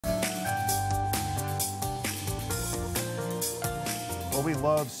Well, we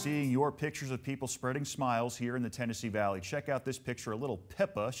love seeing your pictures of people spreading smiles here in the Tennessee Valley. Check out this picture of little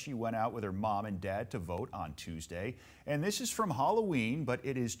Pippa. She went out with her mom and dad to vote on Tuesday. And this is from Halloween, but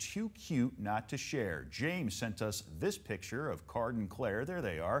it is too cute not to share. James sent us this picture of Card and Claire. There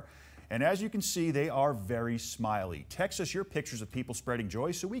they are. And as you can see, they are very smiley. Text us your pictures of people spreading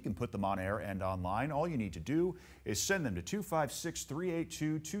joy so we can put them on air and online. All you need to do is send them to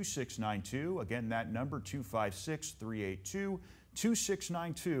 256-382-2692. Again, that number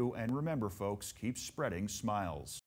 256-382-2692. And remember, folks, keep spreading smiles.